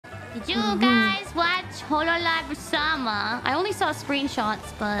Did you guys watch Hololive EN? I only saw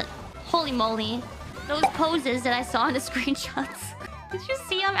screenshots, but holy moly. Those poses that I saw in the screenshots. Did you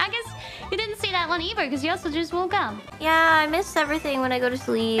see them? I guess you didn't see that one either, because you also just woke up. Yeah, I miss everything when I go to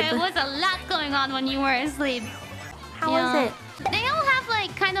sleep. There was a lot going on when you were asleep. How was it? They all have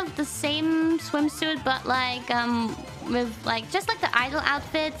like kind of the same swimsuit, but like with like just like the idol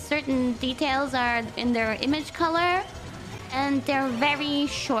outfits, certain details are in their image color. And they're very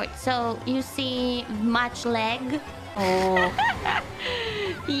short, so you see much leg. Oh.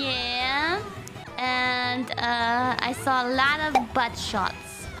 Yeah. And I saw a lot of butt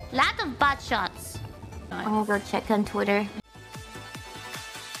shots. I'm gonna go check on Twitter.